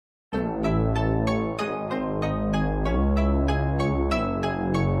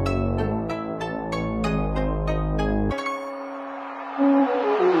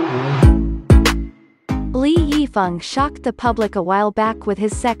Feng shocked the public a while back with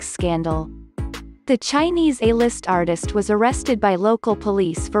his sex scandal. The Chinese A-list artist was arrested by local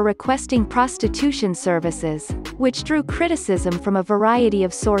police for requesting prostitution services, which drew criticism from a variety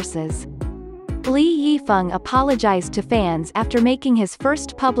of sources. Li Yi Feng apologized to fans after making his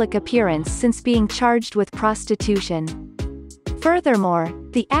first public appearance since being charged with prostitution. Furthermore,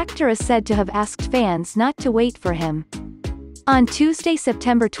 the actor is said to have asked fans not to wait for him. On Tuesday,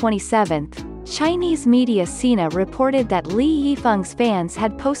 September 27, Chinese media Sina reported that Li Yi Feng's fans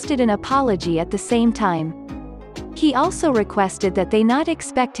had posted an apology at the same time. He also requested that they not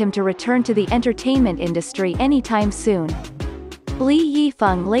expect him to return to the entertainment industry anytime soon. Li Yi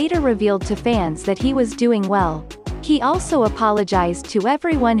Feng later revealed to fans that he was doing well. He also apologized to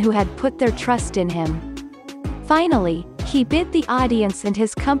everyone who had put their trust in him. Finally, he bid the audience and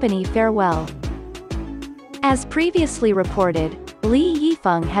his company farewell. As previously reported, Li Yi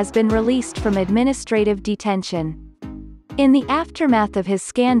Feng has been released from administrative detention. In the aftermath of his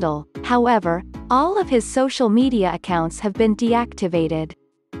scandal, however, all of his social media accounts have been deactivated.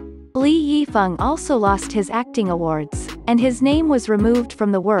 Li Yi Feng also lost his acting awards, and his name was removed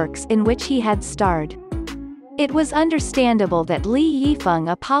from the works in which he had starred. It was understandable that Li Yi Feng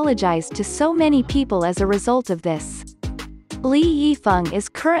apologized to so many people as a result of this. Li Yi Feng is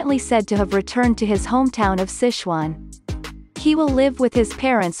currently said to have returned to his hometown of Sichuan. He will live with his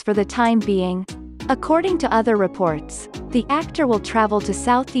parents for the time being. According to other reports, the actor will travel to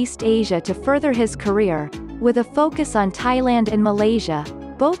Southeast Asia to further his career, with a focus on Thailand and Malaysia,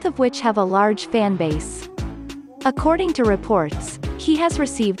 both of which have a large fan base. According to reports, he has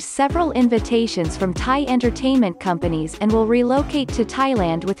received several invitations from Thai entertainment companies and will relocate to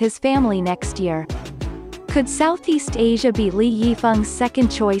Thailand with his family next year. Could Southeast Asia be Li Yi Feng's second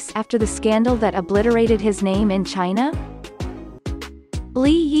choice after the scandal that obliterated his name in China?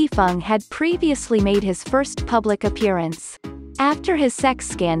 Li Yi Feng had previously made his first public appearance. After his sex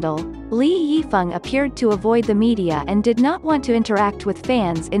scandal, Li Yi Feng appeared to avoid the media and did not want to interact with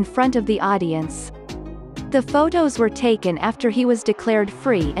fans in front of the audience. The photos were taken after he was declared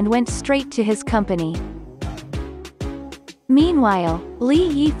free and went straight to his company. Meanwhile, Li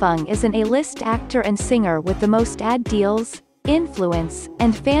Yi Feng is an A-list actor and singer with the most ad deals, influence,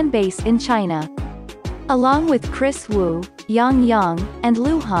 and fan base in China. Along with Chris Wu, Yang Yang, and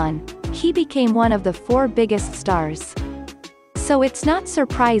Lu Han, he became one of the 4 biggest stars. So it's not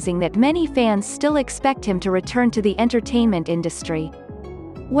surprising that many fans still expect him to return to the entertainment industry.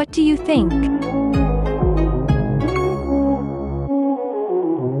 What do you think?